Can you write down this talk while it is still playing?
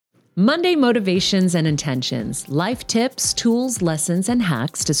Monday motivations and intentions, life tips, tools, lessons, and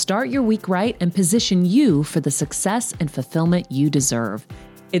hacks to start your week right and position you for the success and fulfillment you deserve.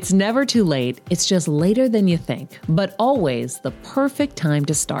 It's never too late. It's just later than you think, but always the perfect time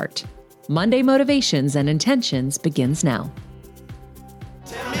to start. Monday motivations and intentions begins now.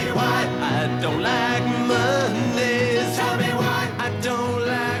 Tell me why I don't like Mondays. Tell me why I don't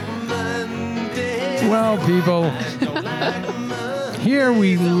like Mondays. Well, people, here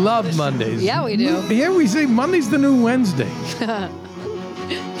we love Mondays. Yeah, we do. Here we say Monday's the new Wednesday.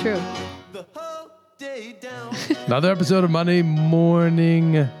 True. The whole day down. Another episode of Monday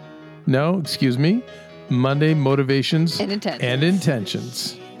Morning. No, excuse me. Monday Motivations And Intentions. And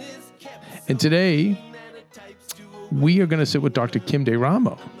Intentions. And today, we are going to sit with Dr. Kim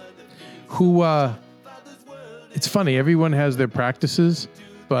DeRamo, who, it's funny, everyone has their practices,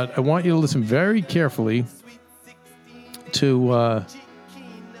 but I want you to listen very carefully to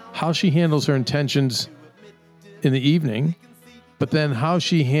how she handles her intentions in the evening, but then how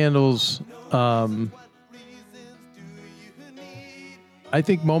she handles, I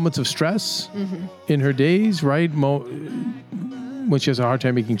think, moments of stress in her days, right? When she has a hard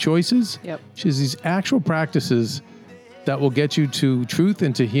time making choices. Yep. She has these actual practices that will get you to truth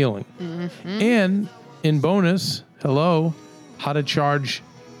and to healing. And in bonus, how to charge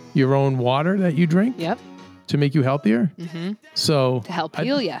your own water that you drink. Yep. To make you healthier. So To help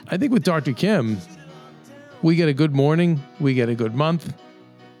heal ya. I think with Dr. Kim, we get a good morning, we get a good month,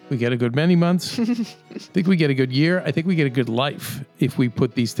 we get a good many months. I think we get a good year. I think we get a good life if we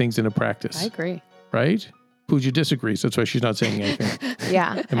put these things into practice. I agree. Right? Pooja disagrees. That's why she's not saying anything.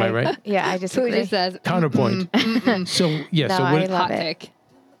 Yeah. Am I right? Yeah, I just So agree. it just says Counterpoint. So yeah. No, so I what? love hot it. take.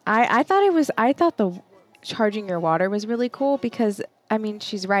 I thought the charging your water was really cool because I mean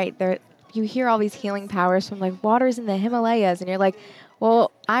she's right. You hear all these healing powers from like water's in the Himalayas and you're like,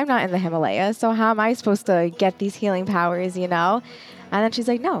 well, I'm not in the Himalayas, so how am I supposed to get these healing powers, you know? And then she's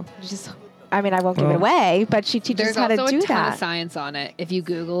like, no, I won't give it away, but she teaches There's how to also do a ton that. of science on it. If you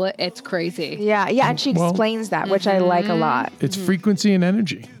Google it, it's crazy. Yeah, and she Well- explains that, which I like a lot. It's frequency and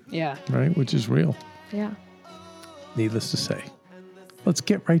energy, Yeah. right? Which is real. Yeah. Needless to say. Let's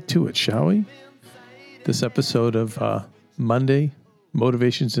get right to it, shall we? This episode of Monday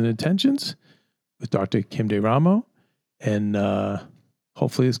Motivations and Intentions with Dr. Kim DeRamo. And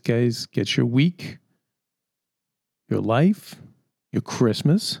hopefully this guys gets your week, your life, your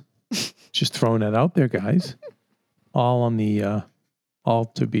Christmas. Just throwing that out there, guys. All on the, all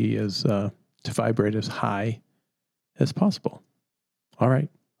to be as, to vibrate as high as possible. All right.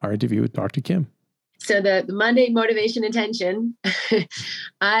 Our interview with Dr. Kim. So the Monday motivation intention,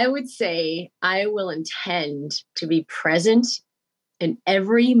 I would say I will intend to be present in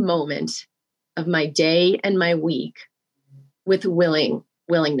every moment of my day and my week with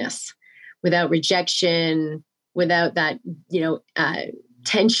willingness, without rejection, without that,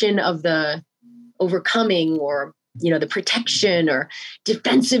 tension of the overcoming or, the protection or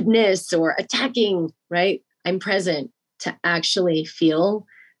defensiveness or attacking, right? I'm present to actually feel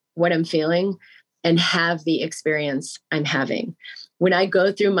what I'm feeling and have the experience I'm having. When I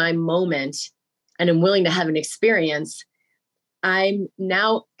go through my moment and I'm willing to have an experience, I'm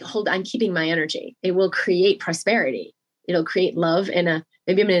keeping my energy. It will create prosperity. It'll create love.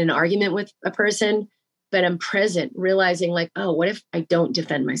 Maybe I'm in an argument with a person, but I'm present, realizing like, oh, what if I don't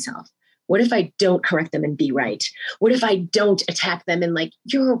defend myself? What if I don't correct them and be right? What if I don't attack them and like,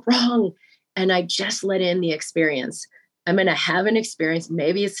 you're wrong? And I just let in the experience. I'm going to have an experience.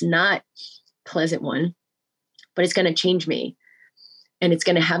 Maybe it's not a pleasant one, but it's going to change me. And it's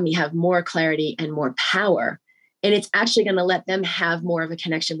going to have me have more clarity and more power. And it's actually going to let them have more of a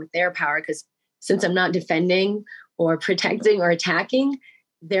connection with their power. Because since I'm not defending or protecting or attacking,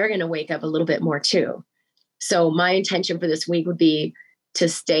 they're going to wake up a little bit more too. So my intention for this week would be to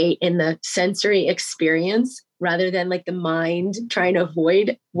stay in the sensory experience rather than like the mind trying to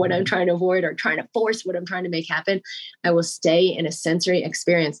avoid what I'm trying to avoid or trying to force what I'm trying to make happen. I will stay in a sensory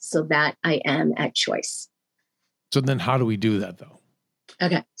experience so that I am at choice. So then how do we do that though?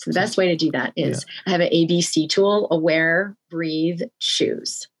 Okay. So the best way to do that is I have an ABC tool: aware, breathe,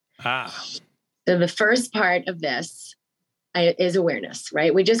 choose. So the first part of this is awareness,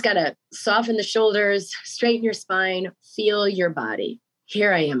 right? We just got to soften the shoulders, straighten your spine, feel your body.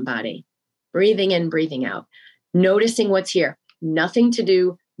 Here I am, body. Breathing in, breathing out. Noticing what's here. Nothing to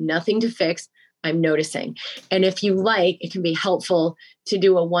do, nothing to fix. I'm noticing. And if you like, it can be helpful to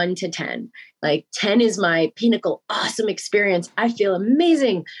do a 1 to 10. Like 10 is my pinnacle, awesome experience. I feel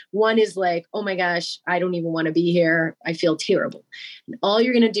amazing. 1 is like, oh my gosh, I don't even want to be here. I feel terrible. And all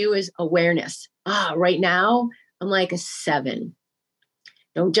you're going to do is awareness. Right now I'm like a 7.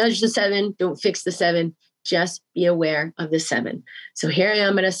 Don't judge the 7. Don't fix the 7. Just be aware of the 7. So here I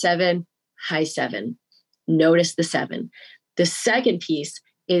am at a 7, high 7. Notice the 7. The second piece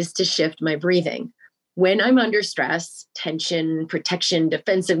is to shift my breathing. When I'm under stress, tension, protection,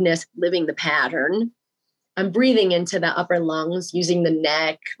 defensiveness, living the pattern, I'm breathing into the upper lungs using the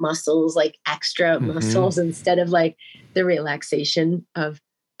neck muscles, like extra muscles, instead of like the relaxation of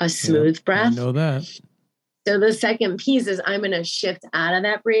a smooth breath. I know that. So the second piece is I'm going to shift out of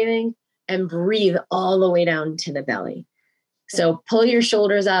that breathing and breathe all the way down to the belly. So pull your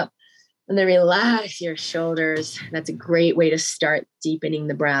shoulders up and then relax your shoulders. That's a great way to start deepening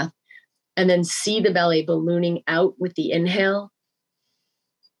the breath. And then see the belly ballooning out with the inhale.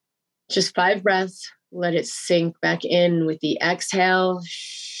 Just 5 breaths. Let it sink back in with the exhale.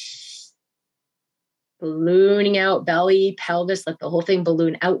 Ballooning out, belly, pelvis. Let the whole thing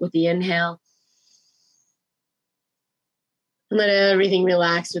balloon out with the inhale. And let everything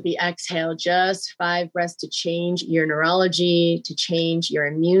relax with the exhale. Just 5 breaths to change your neurology, to change your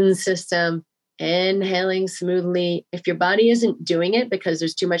immune system. Inhaling smoothly. If your body isn't doing it because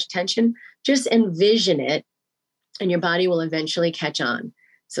there's too much tension, just envision it and your body will eventually catch on.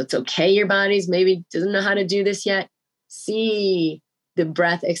 So it's okay. Your body's maybe doesn't know how to do this yet. See the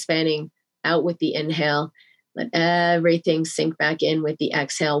breath expanding out with the inhale. Let everything sink back in with the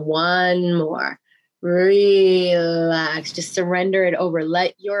exhale. One more. Relax. Just surrender it over.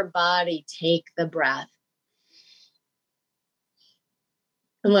 Let your body take the breath.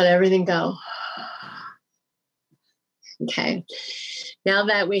 And let everything go. Okay. Now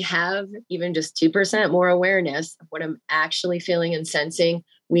that we have even just 2% more awareness of what I'm actually feeling and sensing,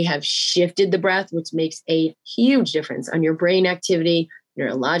 we have shifted the breath, which makes a huge difference on your brain activity,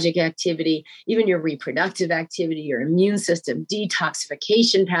 neurologic activity, even your reproductive activity, your immune system,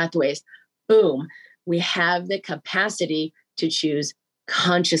 detoxification pathways. Boom. We have the capacity to choose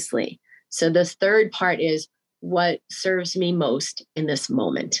consciously. So the third part is what serves me most in this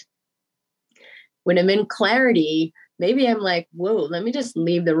moment. When I'm in clarity, maybe I'm like, whoa, let me just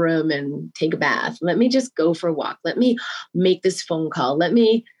leave the room and take a bath. Let me just go for a walk. Let me make this phone call. Let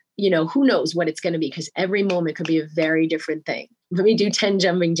me, who knows what it's going to be, because every moment could be a very different thing. Let me do 10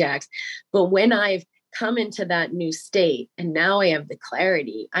 jumping jacks. But when I've come into that new state and now I have the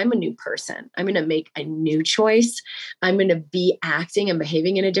clarity, I'm a new person. I'm going to make a new choice. I'm going to be acting and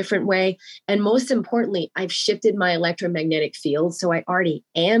behaving in a different way. And most importantly, I've shifted my electromagnetic field. So I already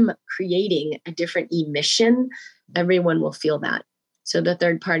am creating a different emission. Everyone will feel that. So the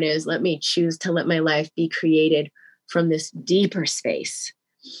third part is let me choose to let my life be created from this deeper space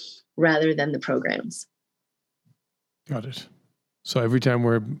rather than the programs. Got it. So every time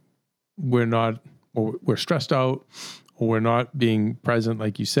we're not, or we're stressed out, or we're not being present,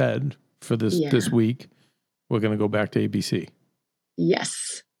 like you said, for this week, we're going to go back to ABC.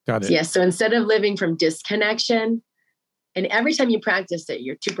 Yes. Got it. Yes. So instead of living from disconnection, and every time you practice it,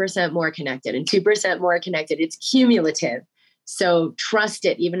 you're 2% more connected and 2% more connected. It's cumulative. So trust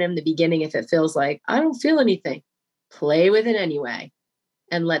it, even in the beginning, if it feels like, I don't feel anything, play with it anyway.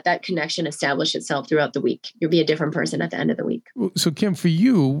 And let that connection establish itself throughout the week. You'll be a different person at the end of the week. So Kim, for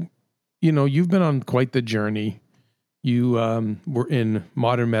you, you've been on quite the journey. You were in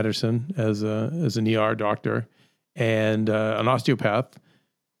modern medicine as an ER doctor and an osteopath.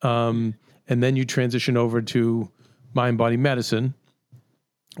 And then you transition over to mind-body medicine,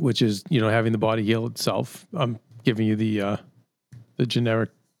 which is, having the body heal itself. I'm giving you the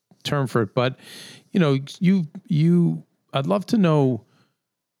generic term for it. But, I'd love to know,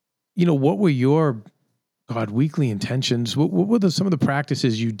 what were your weekly intentions? What were some of the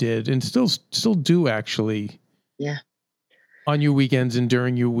practices you did and still do actually? Yeah. On your weekends and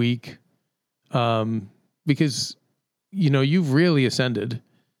during your week, because you've really ascended,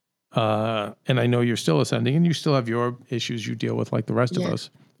 and I know you're still ascending, and you still have your issues you deal with like the rest of us.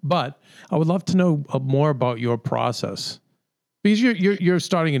 But I would love to know more about your process, because you're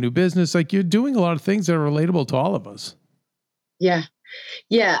starting a new business, like you're doing a lot of things that are relatable to all of us. Yeah.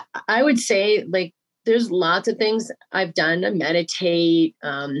 Yeah. I would say like there's lots of things I've done. I meditate.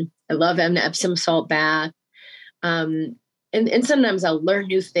 I love an Epsom salt bath. And sometimes I'll learn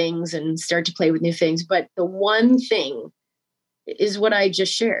new things and start to play with new things. But the one thing is what I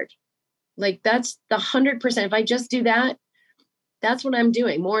just shared. Like that's the 100%. If I just do that, that's what I'm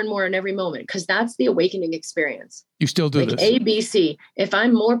doing more and more in every moment, because that's the awakening experience. You still do like this. ABC. If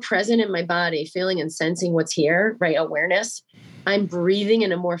I'm more present in my body, feeling and sensing what's here, right? Awareness. I'm breathing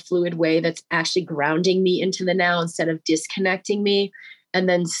in a more fluid way that's actually grounding me into the now instead of disconnecting me. And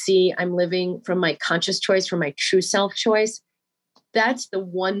then see, I'm living from my conscious choice, from my true self choice. That's the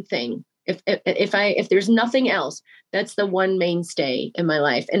one thing If there's nothing else, that's the one mainstay in my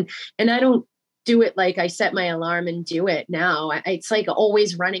life. And I don't do it like I set my alarm and do it now. It's like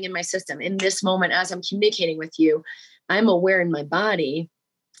always running in my system. In this moment, as I'm communicating with you, I'm aware in my body.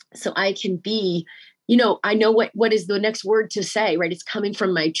 So I can be, I know what is the next word to say, right? It's coming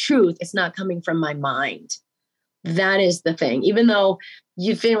from my truth. It's not coming from my mind. That is the thing. Even though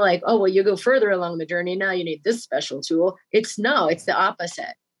you feel like, oh, well, you go further along the journey. Now you need this special tool. It's the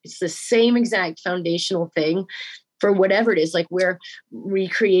opposite. It's the same exact foundational thing for whatever it is. Like we're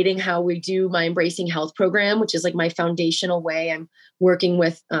recreating how we do my Embracing Health program, which is like my foundational way. I'm working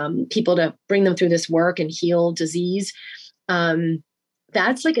with people to bring them through this work and heal disease.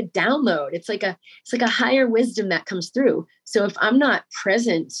 That's like a download. It's like a higher wisdom that comes through. So if I'm not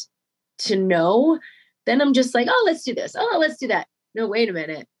present to know, then I'm just like, oh, let's do this. Oh, let's do that. No, wait a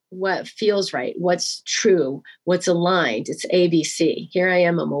minute. What feels right? What's true? What's aligned? It's ABC. Here I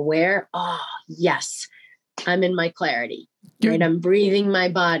am. I'm aware. Oh, yes. I'm in my clarity, right? I'm breathing my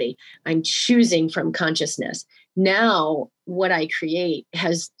body. I'm choosing from consciousness. Now what I create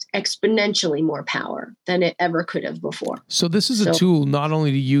has exponentially more power than it ever could have before. So this is a tool not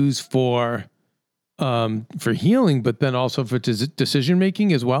only to use for healing, but then also for decision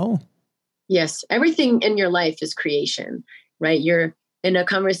making as well. Yes. Everything in your life is creation, right? You're in a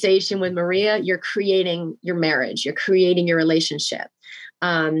conversation with Maria, you're creating your marriage, you're creating your relationship.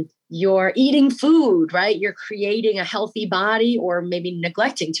 You're eating food, right? You're creating a healthy body or maybe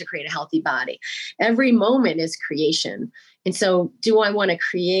neglecting to create a healthy body. Every moment is creation. And so do I want to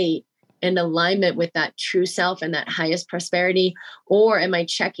create in alignment with that true self and that highest prosperity? Or am I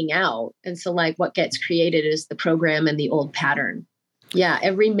checking out? And so like what gets created is the program and the old pattern. Yeah.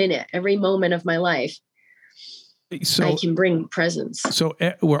 Every minute, every moment of my life, so I can bring presence. So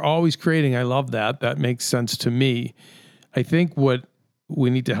we're always creating. I love that. That makes sense to me. I think what we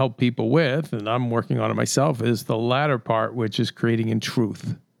need to help people with, and I'm working on it myself, is the latter part, which is creating in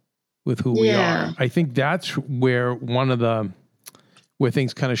truth with who we are. I think that's where where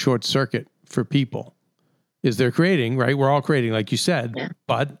things kind of short circuit for people is they're creating, right? We're all creating, like you said,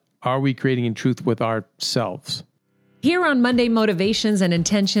 but are we creating in truth with ourselves? Here on Monday Motivations and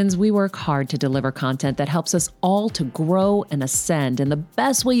Intentions, we work hard to deliver content that helps us all to grow and ascend. And the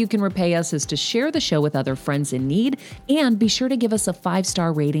best way you can repay us is to share the show with other friends in need and be sure to give us a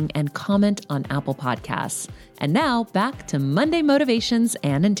 5-star rating and comment on Apple Podcasts. And now back to Monday Motivations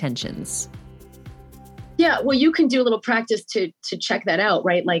and Intentions. Yeah, well, you can do a little practice to check that out,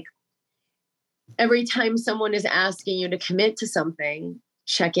 right? Like every time someone is asking you to commit to something,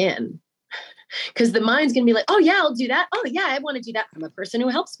 check in. Because the mind's going to be like, oh, yeah, I'll do that. Oh, yeah, I want to do that. I'm a person who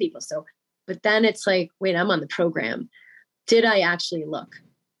helps people. So, but then it's like, wait, I'm on the program. Did I actually look?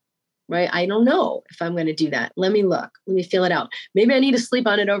 Right? I don't know if I'm going to do that. Let me look. Let me feel it out. Maybe I need to sleep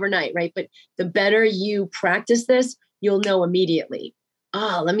on it overnight, right? But the better you practice this, you'll know immediately.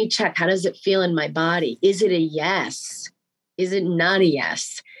 Oh, let me check. How does it feel in my body? Is it a yes? Is it not a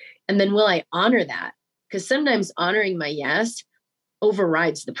yes? And then will I honor that? Because sometimes honoring my yes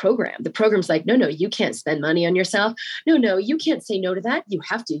overrides the program. The program's like, no, you can't spend money on yourself. No, you can't say no to that. You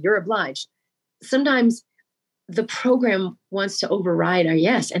have to. You're obliged. Sometimes the program wants to override our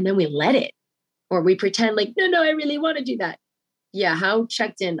yes, and then we let it. Or we pretend like, no, I really want to do that. Yeah, how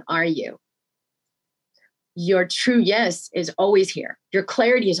checked in are you? Your true yes is always here. Your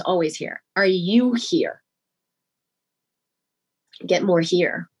clarity is always here. Are you here? Get more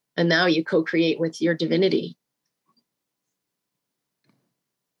here. And now you co-create with your divinity.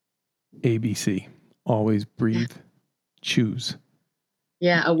 ABC, always breathe, choose.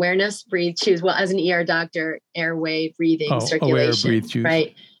 Yeah, awareness, breathe, choose. Well, as an ER doctor, airway, breathing, circulation, aware, breathe, choose.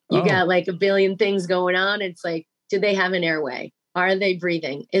 Right? You got like a billion things going on. It's like, do they have an airway? Are they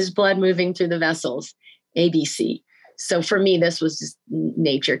breathing? Is blood moving through the vessels? ABC. So for me, this was just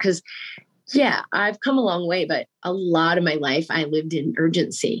nature because, yeah, I've come a long way, but a lot of my life I lived in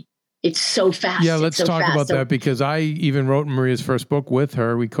urgency. It's so fast. Yeah, let's talk about that because I even wrote Maria's first book with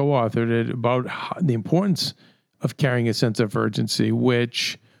her. We co-authored it about the importance of carrying a sense of urgency,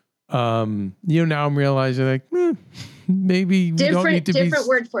 which, now I'm realizing like, maybe we don't need to different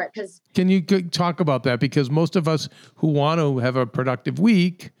word for it. Because can you talk about that? Because most of us who want to have a productive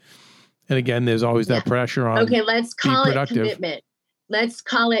week, and again, there's always that pressure on. Okay, let's call it commitment. Let's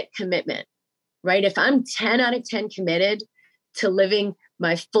call it commitment, right? If I'm 10 out of 10 committed to living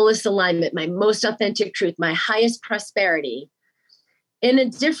my fullest alignment, my most authentic truth, my highest prosperity. In a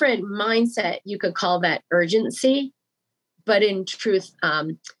different mindset, you could call that urgency. But in truth,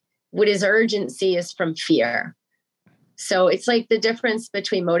 what is urgency is from fear. So it's like the difference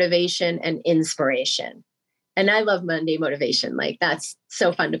between motivation and inspiration. And I love Monday motivation. Like that's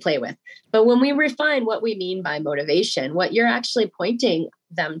so fun to play with. But when we refine what we mean by motivation, what you're actually pointing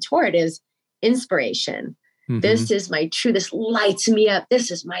them toward is inspiration. This is my true, this lights me up.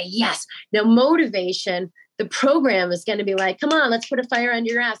 This is my yes. Now, motivation, the program is going to be like, come on, let's put a fire under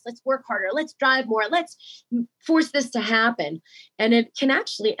your ass. Let's work harder. Let's drive more. Let's force this to happen. And it can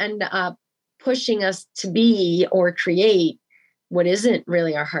actually end up pushing us to be or create what isn't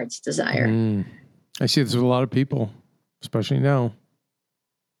really our heart's desire. I see this with a lot of people, especially now.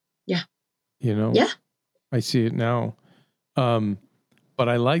 Yeah. You know? Yeah. I see it now. But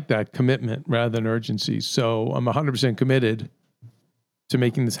I like that commitment rather than urgency. So I'm 100% committed to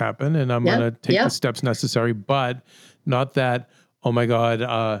making this happen, and I'm going to take the steps necessary, but not that, oh my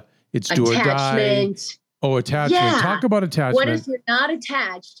God, it's do or die. Oh, attachment. Yeah. Talk about attachment. What if you're not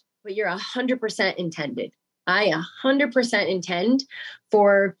attached, but you're 100% intended? I 100% intend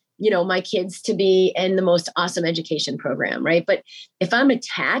for, my kids to be in the most awesome education program, right? But if I'm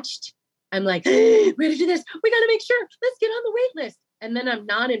attached, I'm like, hey, we got to do this. We got to make sure. Let's get on the wait list. And then I'm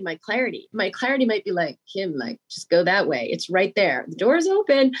not in my clarity. My clarity might be like, Kim, like, just go that way. It's right there. The door's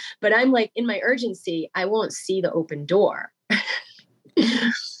open. But I'm like, in my urgency, I won't see the open door.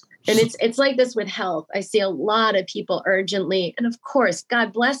 And it's like this with health. I see a lot of people urgently. And of course,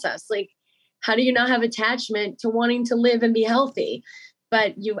 God bless us. Like, how do you not have attachment to wanting to live and be healthy?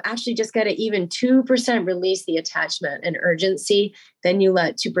 But you actually just got to even 2% release the attachment and urgency. Then you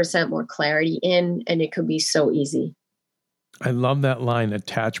let 2% more clarity in, and it could be so easy. I love that line,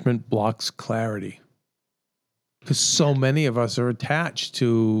 attachment blocks clarity. Because so many of us are attached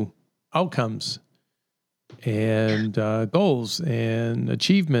to outcomes and goals and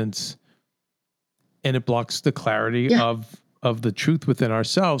achievements. And it blocks the clarity of the truth within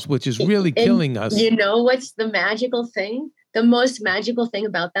ourselves, which is really killing us. You know what's the magical thing? The most magical thing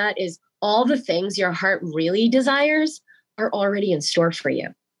about that is all the things your heart really desires are already in store for you,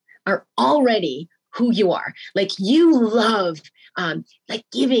 are already who you are. Like you love like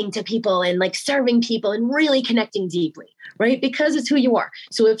giving to people and like serving people and really connecting deeply, right? Because it's who you are.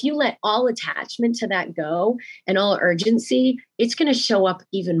 So if you let all attachment to that go and all urgency, it's going to show up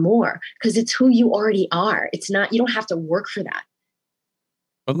even more because it's who you already are. It's not, you don't have to work for that.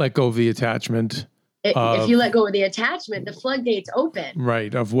 But let go of the attachment. If you let go of the attachment, the floodgates open.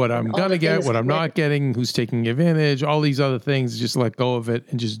 Right. Of what I'm going to get, what I'm not getting, who's taking advantage, all these other things, just let go of it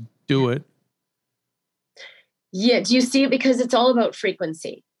and just do it. Yeah. Do you see it? Because it's all about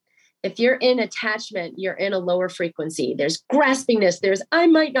frequency. If you're in attachment, you're in a lower frequency. There's graspingness. There's, I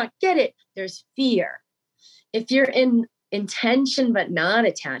might not get it. There's fear. If you're in intention, but not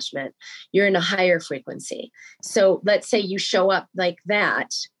attachment, you're in a higher frequency. So let's say you show up like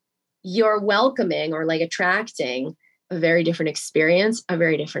that, you're welcoming or like attracting a very different experience, a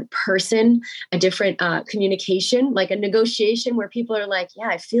very different person, a different communication, like a negotiation where people are like, yeah,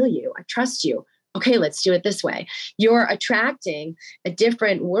 I feel you. I trust you. Okay, let's do it this way. You're attracting a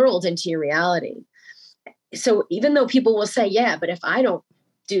different world into your reality. So even though people will say, yeah, but if I don't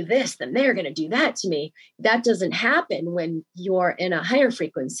do this, then they're going to do that to me. That doesn't happen when you're in a higher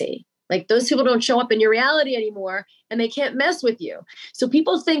frequency. Like those people don't show up in your reality anymore and they can't mess with you. So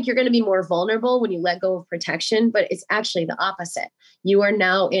people think you're going to be more vulnerable when you let go of protection, but it's actually the opposite. You are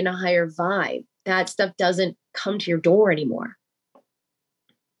now in a higher vibe. That stuff doesn't come to your door anymore.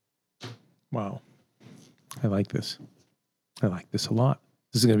 Wow. I like this. I like this a lot.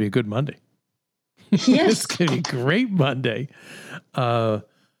 This is going to be a good Monday. Yes. It's going to be a great Monday. My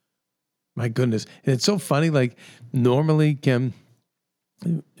goodness. And it's so funny. Like normally, Kim,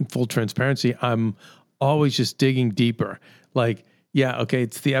 in full transparency, I'm always just digging deeper. Like, yeah, okay,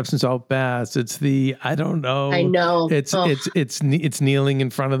 it's the Epsom salt baths. It's the, I don't know. I know. It's kneeling in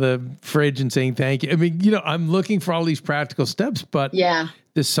front of the fridge and saying thank you. I mean, I'm looking for all these practical steps, but yeah,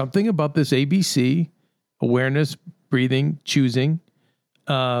 there's something about this ABC, awareness, breathing, choosing,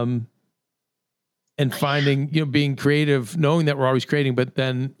 and finding, being creative, knowing that we're always creating, but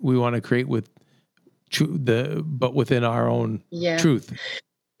then we want to create with but within our own truth.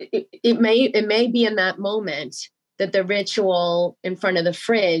 It may be in that moment that the ritual in front of the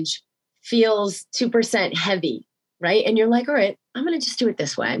fridge feels 2% heavy, right? And you're like, all right, I'm going to just do it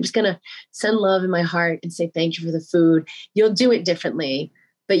this way. I'm just going to send love in my heart and say thank you for the food. You'll do it differently,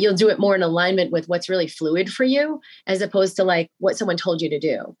 but you'll do it more in alignment with what's really fluid for you, as opposed to like what someone told you to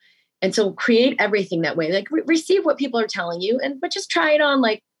do. And so create everything that way, like receive what people are telling you, but just try it on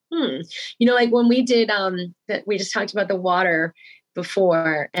like, like when we did, we just talked about the water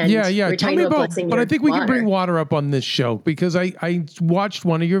before. And yeah. Tell me about, but I think we can bring water up on this show because I watched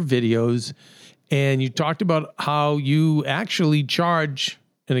one of your videos and you talked about how you actually charge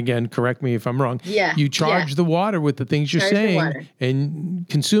and again, correct me if I'm wrong. Yeah. You charge the water with the things you're Charge the saying, water. and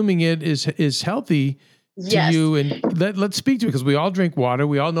consuming it is healthy to Yes. you. And let's speak to it, because we all drink water.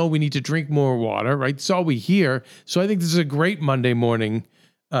 We all know we need to drink more water, right? That's all we hear. So I think this is a great Monday morning,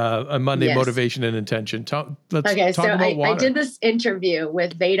 a Monday Yes. motivation and intention. Let's Okay, talk so about water. I did this interview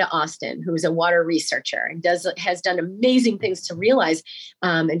with Veda Austin, who's a water researcher and has done amazing things to realize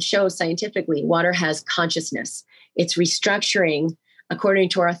and show scientifically water has consciousness. It's restructuring according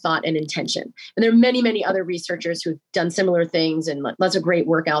to our thought and intention. And there are many, many other researchers who've done similar things, and lots of great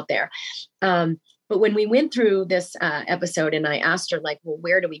work out there. But when we went through this episode and I asked her, like, well,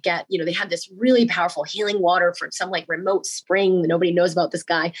 where do we get, they have this really powerful healing water from some like remote spring. Nobody knows about this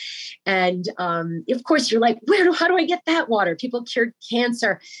guy. And of course you're like, how do I get that water? People cured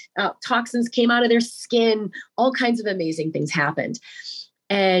cancer, toxins came out of their skin, all kinds of amazing things happened.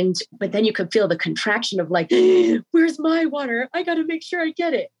 But then you could feel the contraction of like, where's my water? I got to make sure I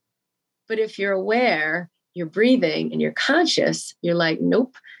get it. But if you're aware, you're breathing and you're conscious, you're like,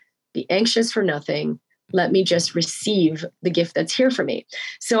 nope. Be anxious for nothing. Let me just receive the gift that's here for me.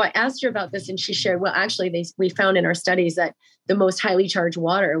 So I asked her about this and she shared, well, actually, we found in our studies that the most highly charged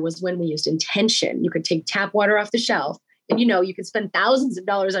water was when we used intention. You could take tap water off the shelf and, you could spend thousands of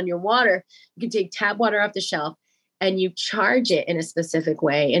dollars on your water. You could take tap water off the shelf and you charge it in a specific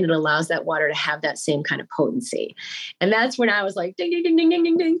way. And it allows that water to have that same kind of potency. And that's when I was like, ding, ding, ding, ding, ding,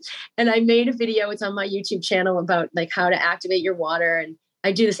 ding, ding. And I made a video. It's on my YouTube channel about like how to activate your water. And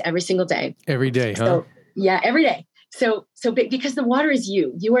I do this every single day. Every day, huh? So, yeah, every day. So because the water is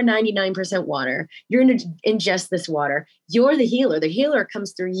you are 99% water. You're going to ingest this water. You're the healer. The healer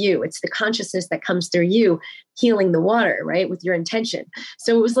comes through you. It's the consciousness that comes through you healing the water, right? With your intention.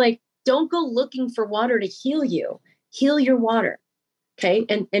 So it was like, don't go looking for water to heal you. Heal your water. Okay.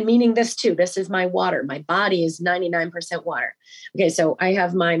 And meaning this too, this is my water. My body is 99% water. Okay. So I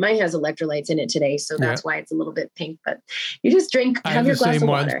have mine has electrolytes in it today. So that's why it's a little bit pink, but you just have your glass of water. I have the same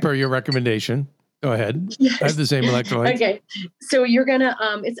ones per your recommendation. Go ahead. Yes. I have the same electrolytes. Okay. So you're going to,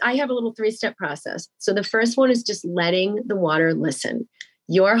 I have a little 3-step process. So the first one is just letting the water listen.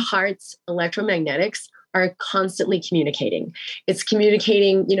 Your heart's electromagnetics are constantly communicating. It's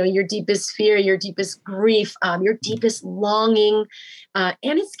communicating, your deepest fear, your deepest grief, your deepest longing. And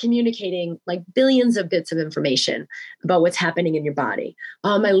it's communicating like billions of bits of information about what's happening in your body.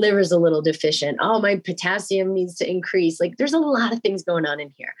 Oh, my liver's a little deficient. Oh, my potassium needs to increase. Like there's a lot of things going on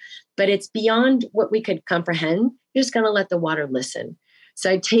in here, but it's beyond what we could comprehend. You're just going to let the water listen.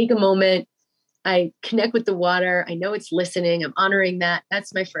 So I take a moment, I connect with the water. I know it's listening. I'm honoring that.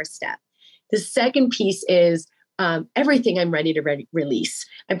 That's my first step. The second piece is everything I'm ready to release.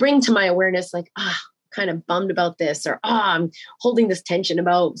 I bring to my awareness like, kind of bummed about this, or I'm holding this tension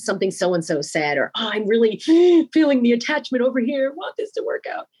about something so-and-so said, or I'm really feeling the attachment over here. I want this to work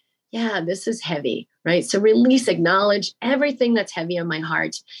out. Yeah, this is heavy, right? So release, acknowledge everything that's heavy on my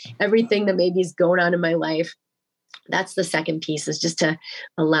heart, everything that maybe is going on in my life. That's the second piece, is just to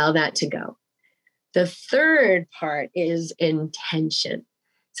allow that to go. The third part is intention.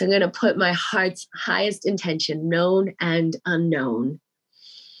 So I'm going to put my heart's highest intention, known and unknown,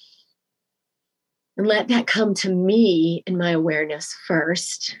 and let that come to me in my awareness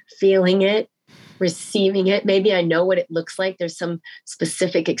first, feeling it, receiving it. Maybe I know what it looks like. There's some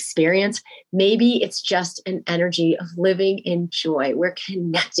specific experience. Maybe it's just an energy of living in joy. We're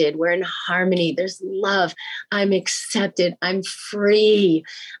connected. We're in harmony. There's love. I'm accepted. I'm free.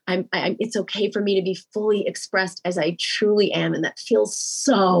 It's okay for me to be fully expressed as I truly am. And that feels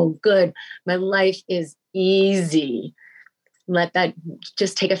so good. My life is easy. Let that,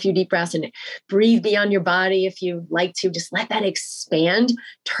 just take a few deep breaths and breathe beyond your body. If you like to, just let that expand,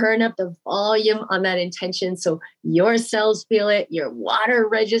 turn up the volume on that intention. So your cells feel it, your water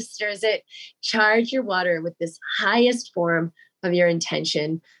registers it. Charge your water with this highest form of your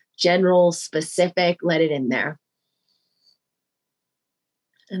intention, general, specific, let it in there.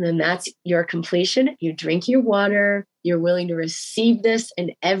 And then that's your completion. You drink your water. You're willing to receive this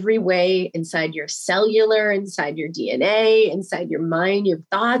in every way, inside your cellular, inside your DNA, inside your mind, your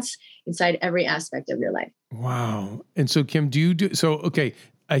thoughts, inside every aspect of your life. Wow. And so, Kim, okay,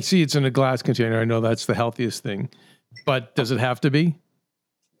 I see it's in a glass container. I know that's the healthiest thing, but does it have to be?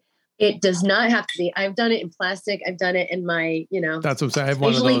 It does not have to be. I've done it in plastic. I've done it in my, That's what I'm saying. I have I one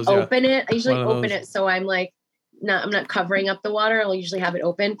of usually those. Yeah. I usually open it. So I'm like, I'm not covering up the water. I'll usually have it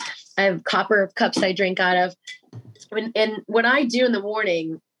open. I have copper cups I drink out of. And what I do in the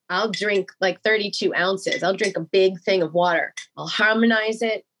morning, I'll drink like 32 ounces. I'll drink a big thing of water. I'll harmonize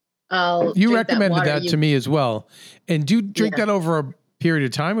it. You recommended that to me as well. And do you drink that over a period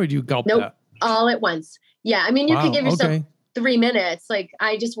of time, or do you gulp that? All at once. Yeah. I mean, you could give yourself 3 minutes. Like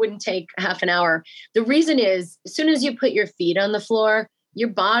I just wouldn't take half an hour. The reason is as soon as you put your feet on the floor, your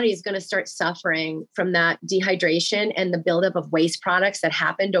body is going to start suffering from that dehydration and the buildup of waste products that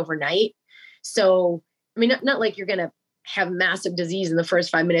happened overnight. So, I mean, not like you're going to have massive disease in the first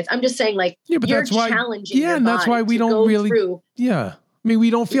 5 minutes. I'm just saying like, but you're that's why, challenging your and that's body why we to don't go really, through. I mean, we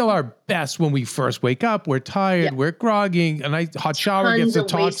don't feel our best when we first wake up. We're tired, we're groggy, and hot shower gets the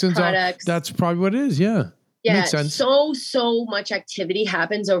Tons of waste toxins out. products. That's probably what it is. Yeah. Yeah, Makes sense. so much activity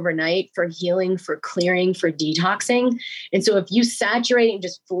happens overnight for healing, for clearing, for detoxing. And so if you saturate and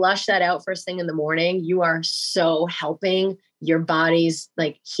just flush that out first thing in the morning, you are so helping your body's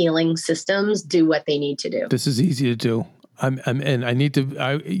like healing systems do what they need to do. This is easy to do. And I need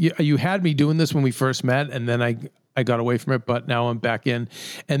to, you had me doing this when we first met, and then I got away from it, but now I'm back in.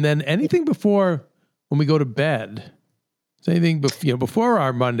 And then anything before when we go to bed, anything before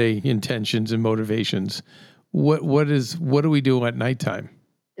our Monday intentions and motivations, what do we do at nighttime?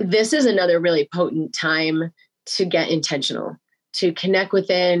 This is another really potent time to get intentional, to connect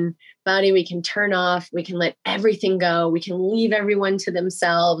within. Body, we can turn off, we can let everything go, we can leave everyone to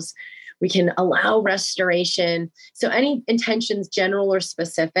themselves, we can allow restoration. So any intentions, general or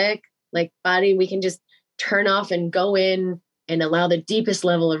specific, like body, we can just turn off and go in and allow the deepest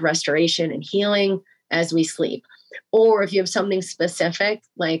level of restoration and healing as we sleep. Or if you have something specific,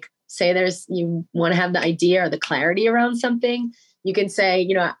 like say you want to have the idea or the clarity around something, you can say,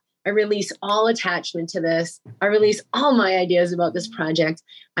 I release all attachment to this. I release all my ideas about this project.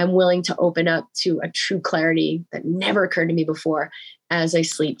 I'm willing to open up to a true clarity that never occurred to me before as I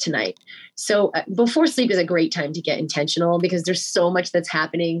sleep tonight. So before sleep is a great time to get intentional because there's so much that's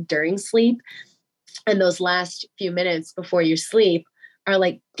happening during sleep. And those last few minutes before you sleep are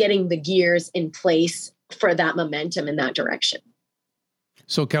like getting the gears in place for that momentum in that direction.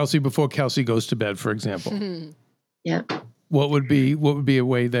 So Kelsey, before Kelsey goes to bed, for example, yeah, what would be a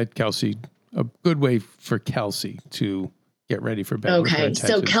way that a good way for Kelsey to get ready for bed? Okay.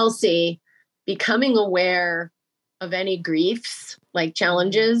 So Kelsey, becoming aware of any griefs, like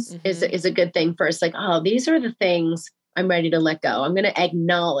challenges is a good thing first. Like, oh, these are the things I'm ready to let go. I'm going to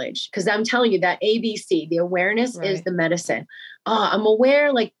acknowledge, because I'm telling you that ABC, the awareness is the medicine. Oh, I'm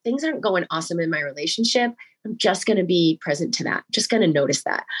aware, like things aren't going awesome in my relationship. I'm just going to be present to that. Just going to notice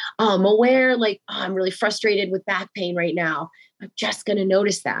that. I'm aware, like, oh, I'm really frustrated with back pain right now. I'm just going to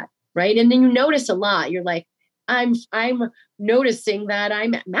notice that. Right. And then you notice a lot. You're like, I'm noticing that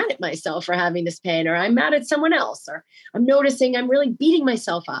I'm mad at myself for having this pain, or I'm mad at someone else, or I'm noticing I'm really beating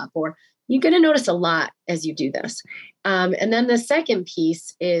myself up, or you're going to notice a lot as you do this. And then the second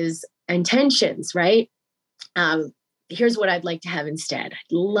piece is intentions, right? Here's what I'd like to have instead.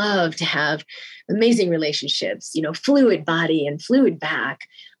 I'd love to have amazing relationships, fluid body and fluid back,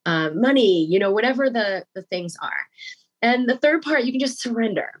 money, whatever the things are. And the third part, you can just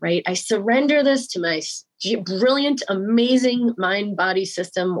surrender, right? I surrender this to my brilliant, amazing mind body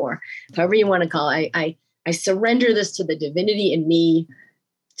system, or however you want to call it. I surrender this to the divinity in me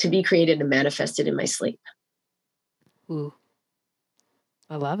to be created and manifested in my sleep. Ooh,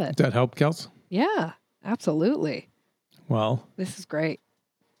 I love it. Does that help, Kels? Yeah, absolutely. Well, this is great.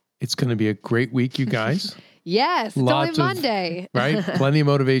 It's going to be a great week, you guys. Yes, it's only Monday. Right? Plenty of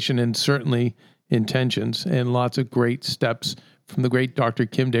motivation and certainly intentions, and lots of great steps from the great Dr.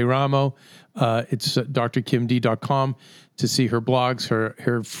 Kim DeRamo. It's drkimd.com to see her blogs,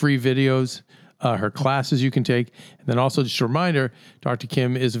 her free videos, her classes you can take. And then also just a reminder, Dr.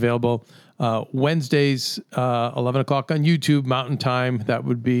 Kim is available Wednesdays, 11 o'clock on YouTube, Mountain Time. That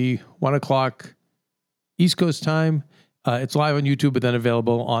would be 1 o'clock East Coast time. It's live on YouTube, but then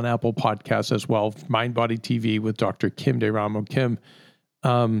available on Apple Podcasts as well. Mind Body TV with Dr. Kim DeRamo. Kim,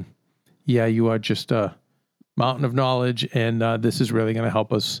 yeah, you are just a mountain of knowledge, and this is really going to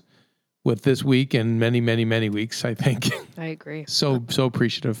help us with this week and many, many, many weeks, I think. I agree. So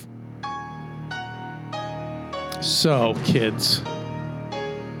appreciative. So, kids,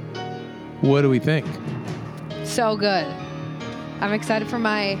 what do we think? So good. I'm excited for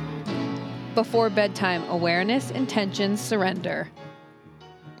my before bedtime awareness, intentions, surrender.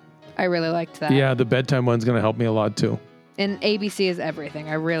 I really liked that. Yeah, the bedtime one's going to help me a lot too. And ABC is everything.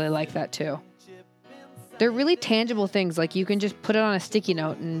 I really like that too. They're really tangible things. Like you can just put it on a sticky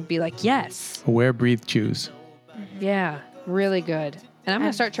note and be like, yes. Aware, breathe, choose. Yeah, really good. And I'm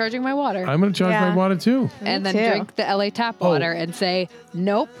going to start charging my water. I'm going to charge my water too. And then drink the LA tap water and say,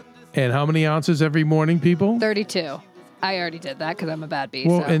 nope. And how many ounces every morning, people? 32. I already did that because I'm a bad bee.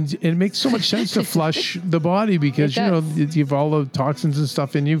 Well, so. and it makes so much sense to flush the body because, you have all the toxins and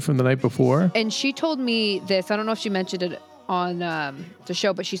stuff in you from the night before. And she told me this. I don't know if she mentioned it on the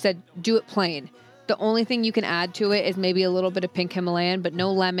show, but she said, do it plain. The only thing you can add to it is maybe a little bit of pink Himalayan, but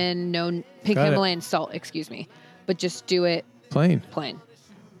no lemon, no pink Himalayan salt, excuse me. But just do it Plain.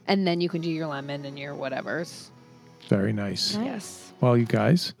 And then you can do your lemon and your whatevers. Very nice. Yes. Well, you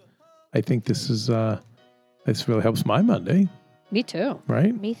guys, I think this really helps my Monday. Me too.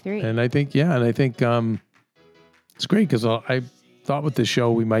 Right? Me 3. And I think, it's great because I thought with this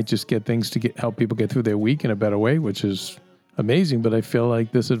show, we might just get things to help people get through their week in a better way, which is amazing. But I feel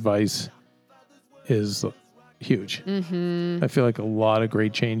like this advice is huge. I feel like a lot of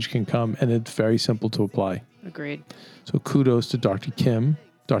great change can come, and it's very simple to apply. Agreed. So kudos to Dr. Kim.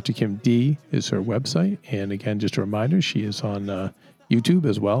 Dr. Kim D is her website. And again, just a reminder, she is on YouTube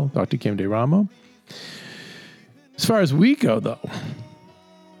as well, Dr. Kim De Ramo. As far as we go, though,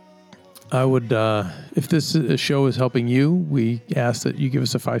 I would, if this show is helping you, we ask that you give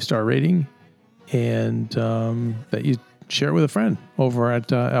us a 5-star rating and that you share it with a friend over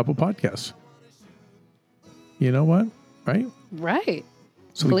at Apple Podcasts. You know what? Right? Right.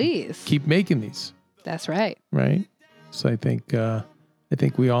 So please keep making these. That's right. Right. So I think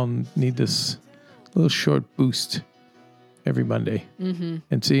we all need this little short boost every Monday. Mm-hmm.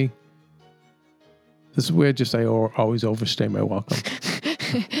 And see, this is where I always overstay my welcome.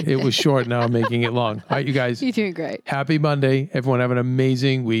 It was short. Now I'm making it long. All right, you guys. You're doing great. Happy Monday. Everyone have an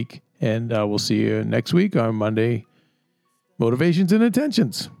amazing week. And we'll see you next week on Monday Motivations and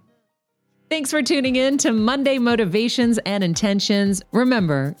Intentions. Thanks for tuning in to Monday Motivations and Intentions.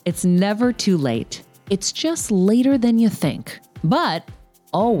 Remember, it's never too late. It's just later than you think, but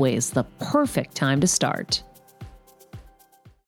always the perfect time to start.